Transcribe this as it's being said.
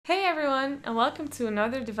Hey everyone, and welcome to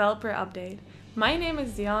another developer update. My name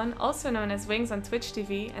is Dionne, also known as Wings on Twitch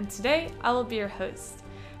TV, and today I will be your host.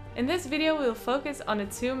 In this video we will focus on the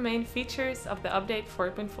two main features of the update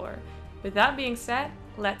 4.4. With that being said,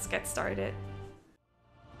 let's get started.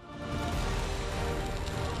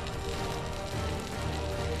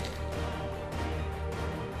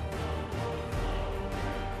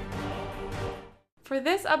 For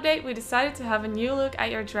this update, we decided to have a new look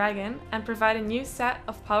at your dragon and provide a new set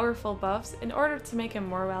of powerful buffs in order to make him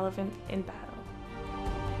more relevant in battle.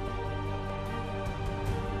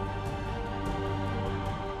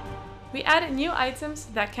 We added new items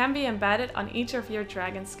that can be embedded on each of your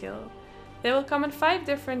dragon skill. They will come in 5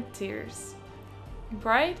 different tiers: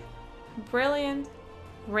 Bright, Brilliant,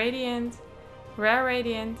 Radiant, Rare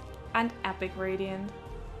Radiant, and Epic Radiant.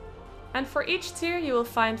 And for each tier you will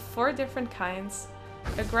find 4 different kinds: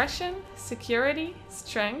 Aggression, Security,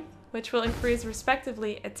 Strength, which will increase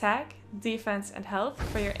respectively attack, defense and health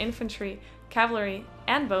for your infantry, cavalry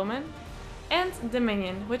and bowmen, and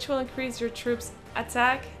Dominion, which will increase your troops'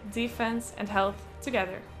 attack, defense and health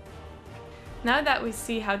together. Now that we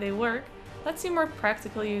see how they work, let's see more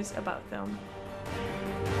practical use about them.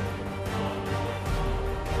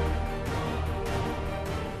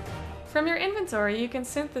 From your inventory, you can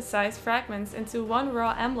synthesize fragments into one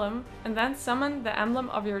raw emblem and then summon the emblem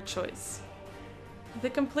of your choice. The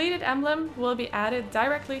completed emblem will be added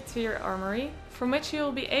directly to your armory, from which you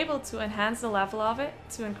will be able to enhance the level of it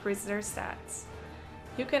to increase their stats.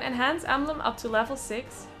 You can enhance emblem up to level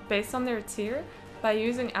 6 based on their tier by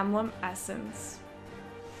using Emblem Essence.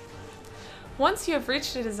 Once you have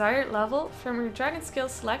reached the desired level, from your Dragon Skill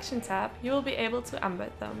Selection tab, you will be able to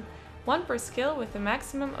embed them. 1 per skill with a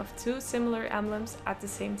maximum of 2 similar emblems at the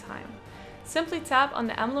same time. Simply tap on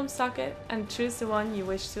the emblem socket and choose the one you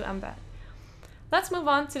wish to embed. Let's move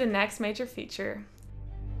on to the next major feature.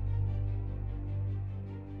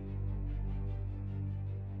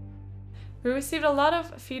 We received a lot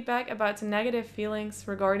of feedback about the negative feelings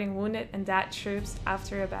regarding wounded and dead troops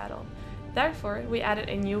after a battle. Therefore, we added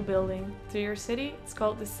a new building to your city. It's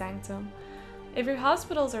called the Sanctum. If your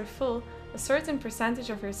hospitals are full, a certain percentage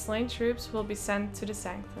of your slain troops will be sent to the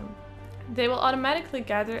Sanctum. They will automatically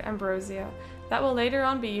gather ambrosia that will later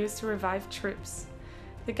on be used to revive troops.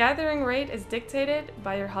 The gathering rate is dictated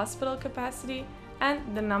by your hospital capacity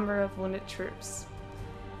and the number of wounded troops.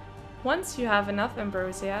 Once you have enough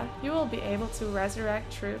ambrosia, you will be able to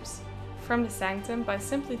resurrect troops from the Sanctum by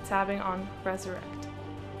simply tabbing on Resurrect.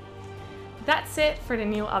 That's it for the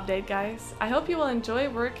new update, guys. I hope you will enjoy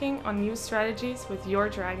working on new strategies with your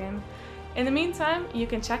dragon. In the meantime, you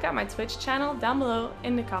can check out my Twitch channel down below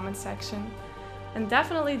in the comments section. And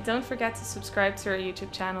definitely don't forget to subscribe to our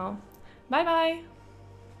YouTube channel. Bye bye!